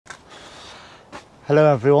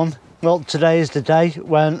Hello everyone. Well, today is the day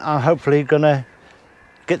when I'm hopefully gonna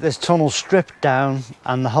get this tunnel stripped down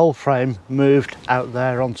and the whole frame moved out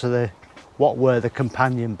there onto what were the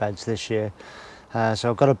companion beds this year.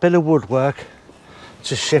 So I've got a bit of woodwork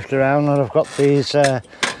to shift around, and I've got these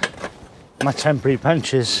my temporary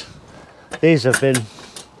benches. These have been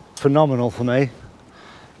phenomenal for me,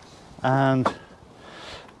 and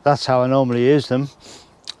that's how I normally use them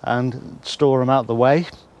and store them out the way.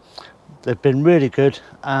 They've been really good,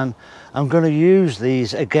 and I'm going to use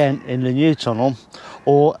these again in the new tunnel,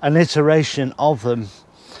 or an iteration of them.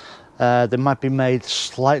 They might be made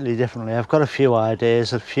slightly differently. I've got a few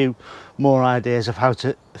ideas, a few more ideas of how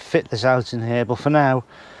to fit this out in here, but for now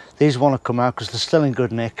these want to come out because they're still in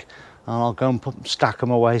good nick, and I'll go and stack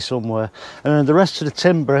them away somewhere. And then the rest of the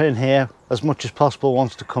timber in here, as much as possible,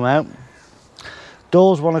 wants to come out.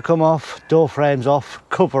 Doors want to come off, door frames off,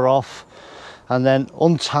 cover off, and then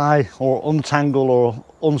untie or untangle or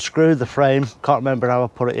unscrew the frame, can't remember how I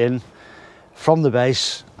put it in, from the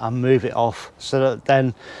base and move it off, so that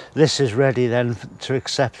then this is ready then to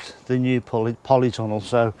accept the new polytunnel.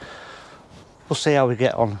 So we'll see how we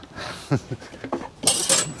get on.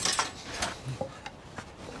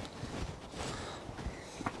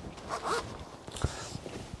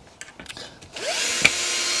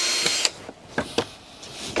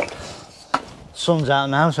 Sun's out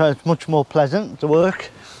now, so it's much more pleasant to work.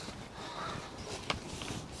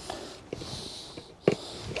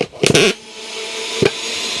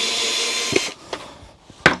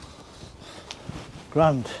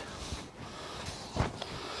 Grand.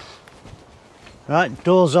 Right,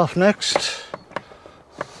 doors off next.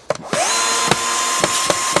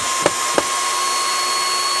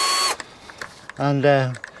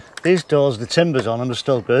 And these doors, the timbers on them are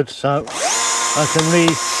still good, so I can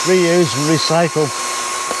reuse and recycle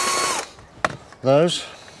those.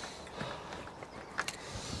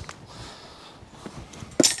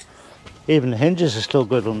 Even the hinges are still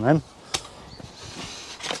good on them.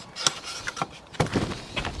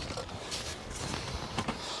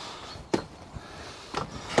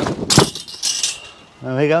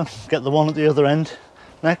 There we go, get the one at the other end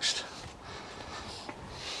next.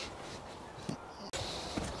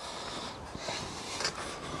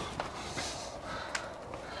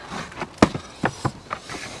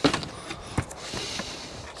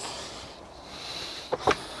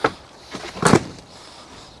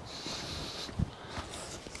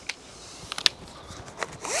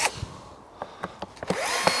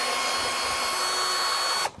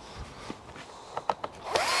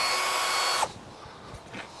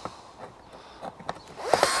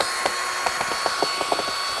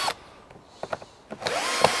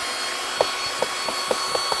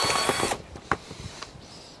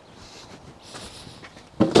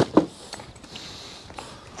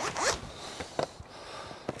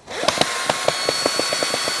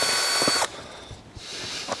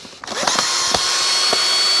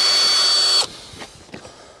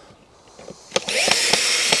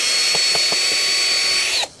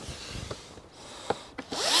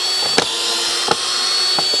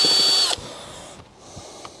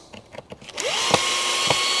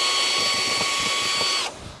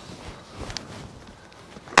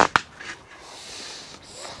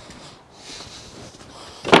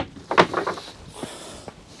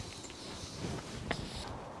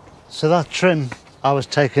 So that trim I was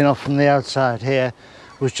taking off from the outside here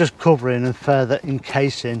was just covering and further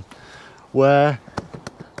encasing where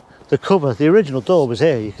the cover, the original door was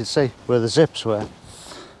here, you can see where the zips were,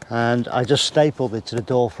 and I just stapled it to the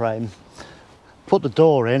door frame, put the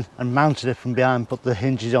door in and mounted it from behind, put the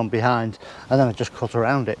hinges on behind, and then I just cut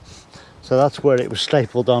around it. So that's where it was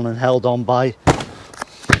stapled on and held on by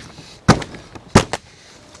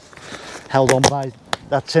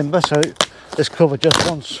that timber, so this cover just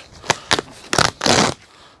wants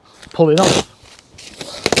pulling off.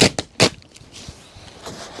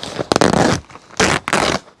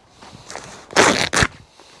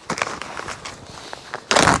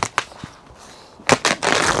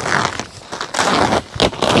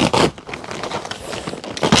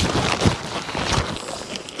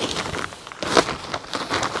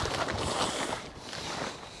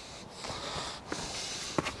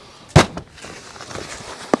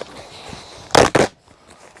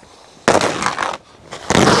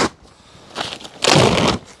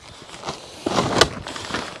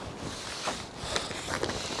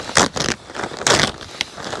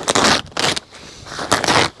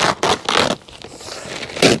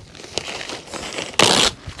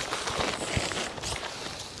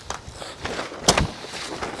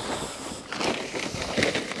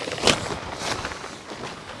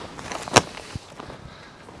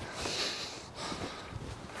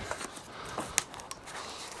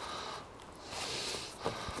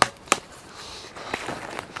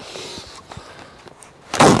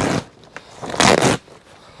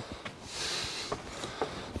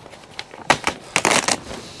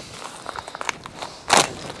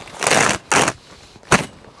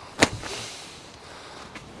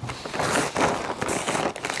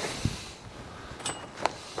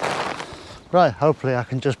 Right, hopefully I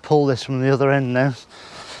can just pull this from the other end now.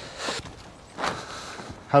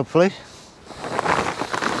 Hopefully.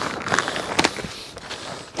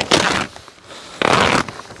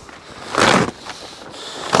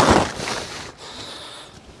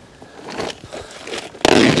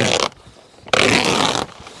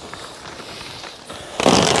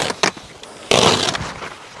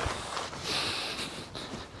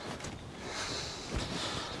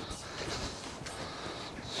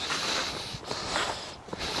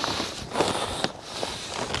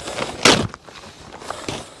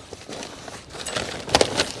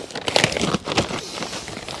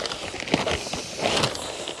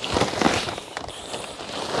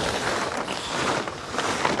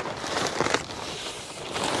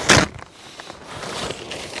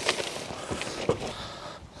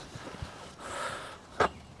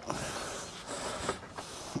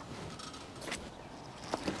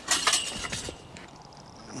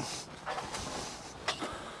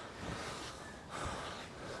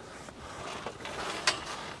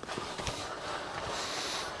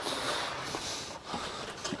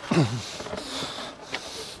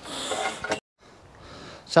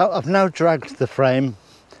 So I've now dragged the frame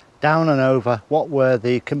down and over what were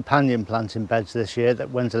the companion planting beds this year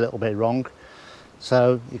that went a little bit wrong.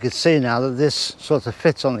 So you can see now that this sort of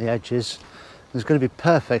fits on the edges. It's going to be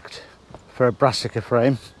perfect for a Brassica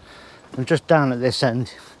frame. And just down at this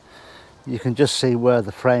end, you can just see where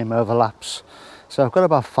the frame overlaps. So I've got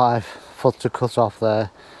about 5 foot to cut off there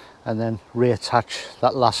and then reattach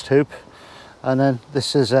that last hoop. And then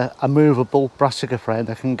this is a movable Brassica frame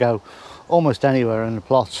that can go almost anywhere in the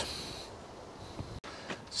plot.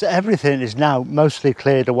 So everything is now mostly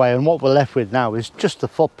cleared away, and what we're left with now is just the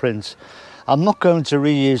footprints. I'm not going to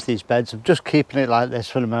reuse these beds. I'm just keeping it like this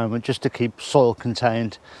for the moment, just to keep soil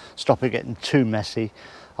contained, stop it getting too messy.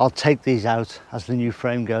 I'll take these out as the new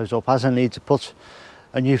frame goes up. As I need to put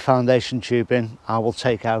a new foundation tube in, I will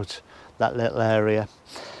take out that little area.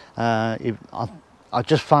 I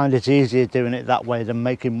just find it easier doing it that way than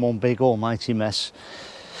making one big almighty mess.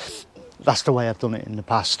 That's the way I've done it in the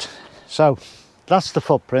past. So that's the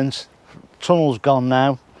footprint. Tunnel's gone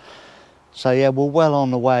now. So yeah, we're well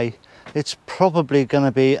on the way. It's probably going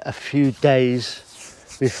to be a few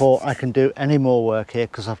days before I can do any more work here,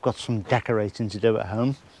 because I've got some decorating to do at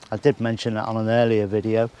home. I did mention that on an earlier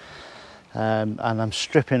video. And I'm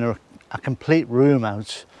stripping a complete room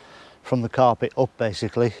out from the carpet up,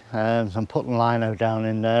 basically. I'm putting lino down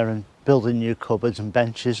in there and building new cupboards and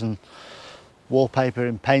benches and wallpaper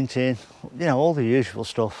and painting, you know, all the usual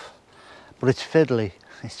stuff. But it's fiddly.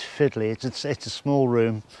 It's fiddly. It's a small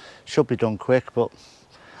room. Should be done quick, but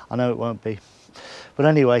I know it won't be. But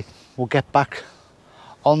anyway, we'll get back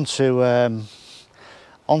onto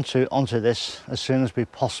this as soon as we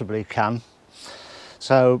possibly can.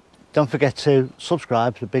 So don't forget to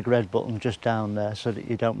subscribe, the big red button just down there, so that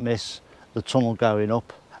you don't miss the tunnel going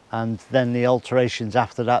up, and then the alterations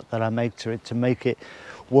after that I make to it to make it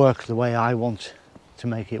work the way I want to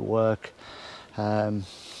make it work.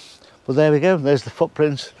 But there we go, there's the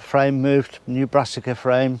footprints, frame moved, new Brassica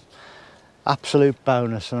frame. Absolute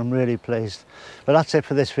bonus, and I'm really pleased. But that's it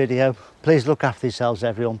for this video. Please look after yourselves,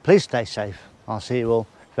 everyone. Please stay safe. I'll see you all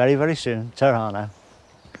very, very soon. Ta-ra now.